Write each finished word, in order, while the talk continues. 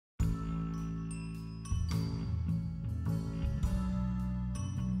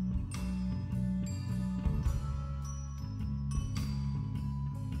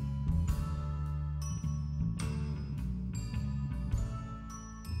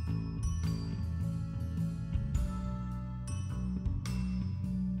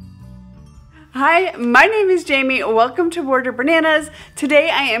Hi, my name is Jamie. Welcome to Border Bananas. Today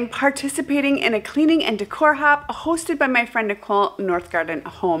I am participating in a cleaning and decor hop hosted by my friend Nicole, North Garden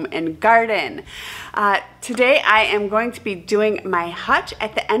Home and Garden. Today I am going to be doing my hutch.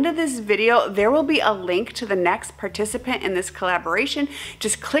 At the end of this video, there will be a link to the next participant in this collaboration.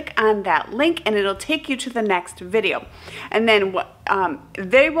 Just click on that link and it'll take you to the next video. And then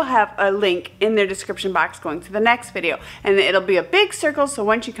they will have a link in their description box going to the next video. And it'll be a big circle, so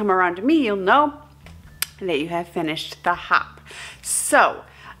once you come around to me, you'll know that you have finished the hop. So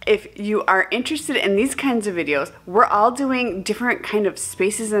if you are interested in these kinds of videos, we're all doing different kind of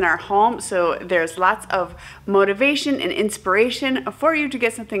spaces in our home, so there's lots of motivation and inspiration for you to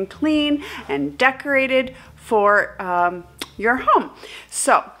get something clean and decorated for your home.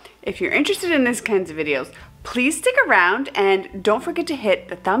 So if you're interested in these kinds of videos, please stick around and don't forget to hit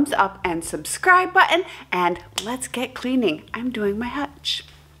the thumbs up and subscribe button, and let's get cleaning. I'm doing my hutch.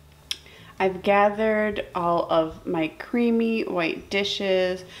 I've gathered all of my creamy white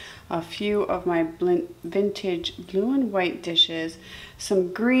dishes, a few of my vintage blue and white dishes,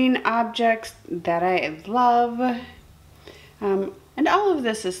 some green objects that I love, and all of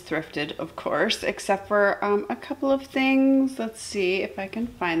this is thrifted, of course, except for a couple of things. Let's see if I can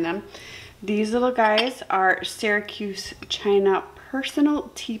find them. These little guys are Syracuse China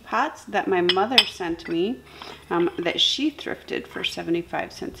personal teapots that my mother sent me, that she thrifted for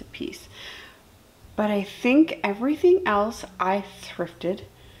 75 cents a piece. But I think everything else I thrifted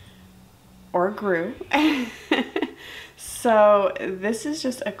or grew. So this is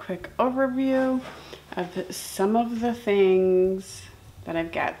just a quick overview of some of the things that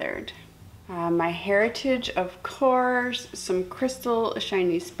I've gathered. My heritage, of course, some crystal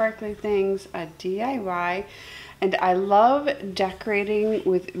shiny sparkly things, a DIY, and I love decorating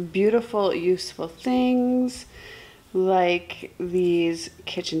with beautiful useful things like these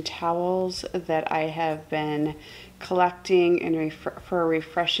kitchen towels that I have been collecting and for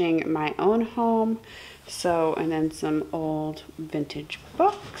refreshing my own home. So, and then some old vintage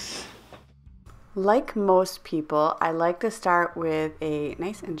books. Like most people, I like to start with a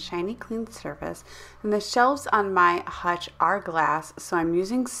nice and shiny clean surface, and the shelves on my hutch are glass, so I'm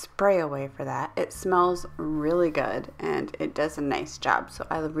using spray away for that. It smells really good and it does a nice job, so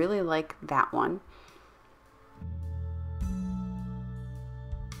I really like that one.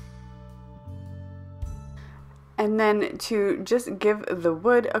 And then to just give the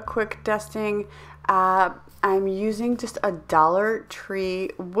wood a quick dusting, I'm using just a Dollar Tree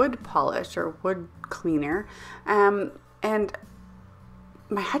wood polish or wood cleaner, and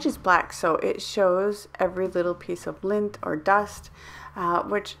my hutch is black, so it shows every little piece of lint or dust,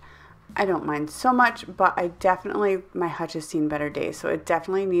 which I don't mind so much, but my hutch has seen better days, so it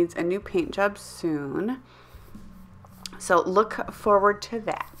definitely needs a new paint job soon. So look forward to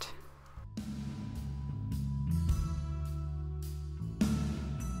that.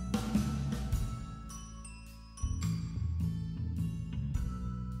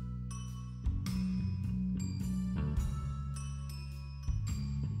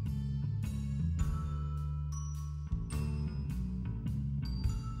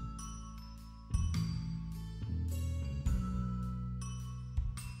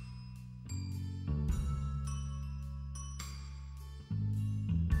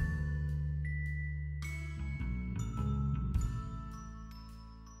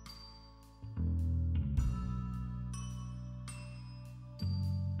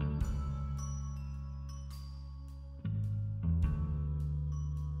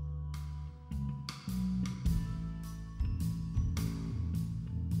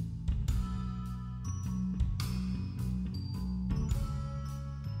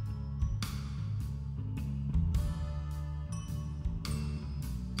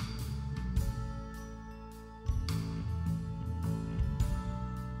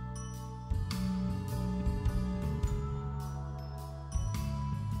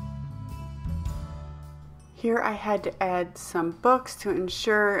 Here I had to add some books to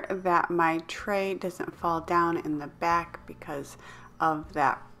ensure that my tray doesn't fall down in the back because of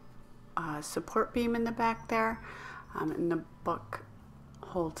that support beam in the back there, and the book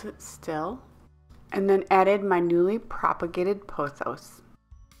holds it still. And then added my newly propagated pothos.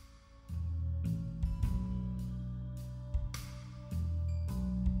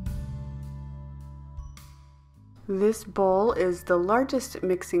 This bowl is the largest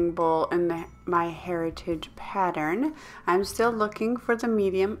mixing bowl in my heritage pattern. I'm still looking for the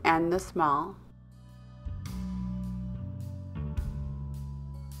medium and the small.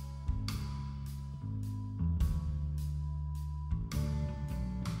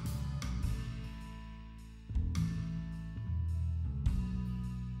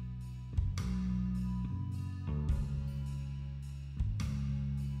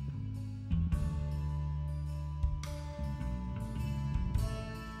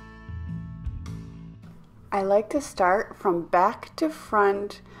 I like to start from back to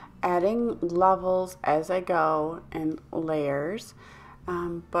front, adding levels as I go and layers.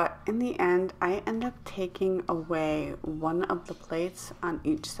 But in the end, I end up taking away one of the plates on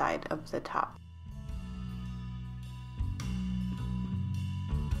each side of the top.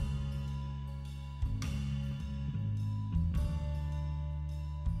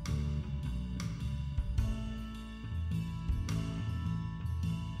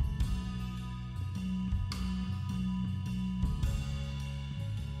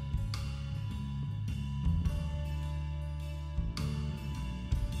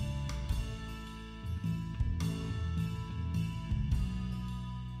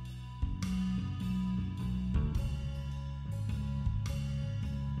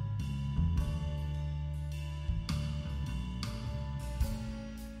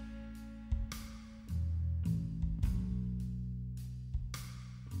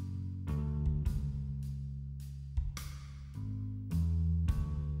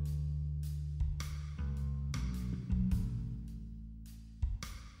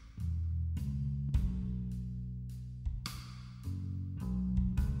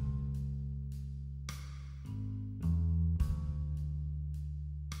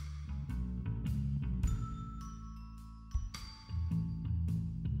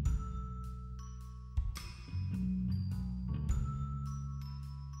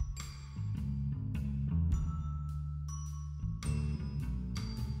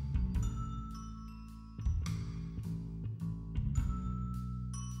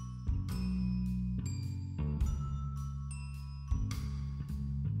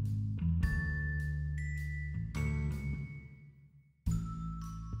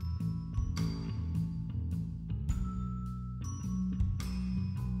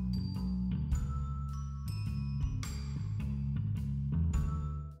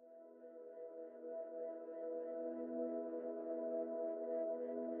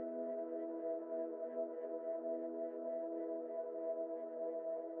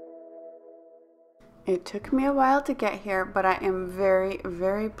 It took me a while to get here, but I am very,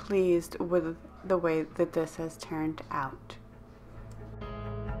 very pleased with the way that this has turned out.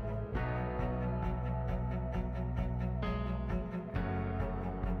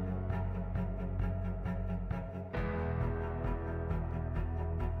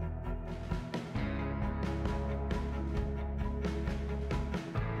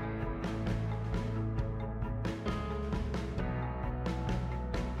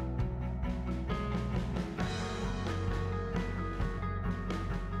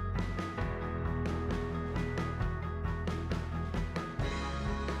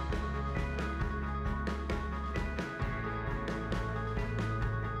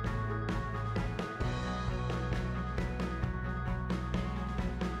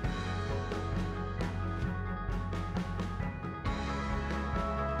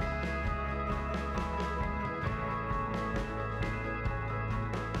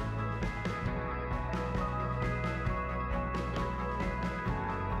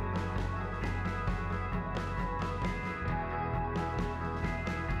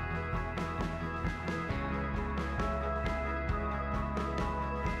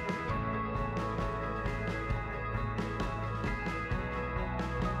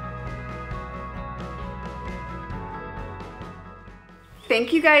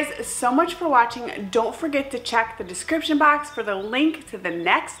 Thank you guys so much for watching. Don't forget to check the description box for the link to the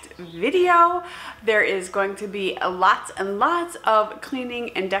next video. There is going to be lots and lots of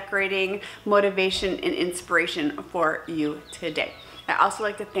cleaning and decorating motivation and inspiration for you today. I also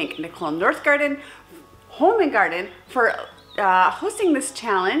like to thank Nicole North Garden Home and Garden for hosting this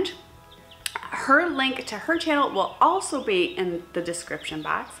challenge. Her link to her channel will also be in the description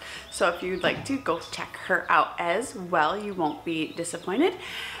box. So if you'd like to, go check her out as well. You won't be disappointed.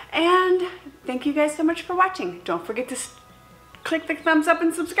 And thank you guys so much for watching. Don't forget to click the thumbs up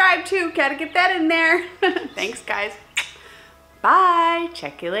and subscribe too. Gotta get that in there. Thanks guys. Bye.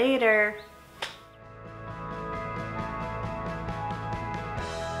 Check you later.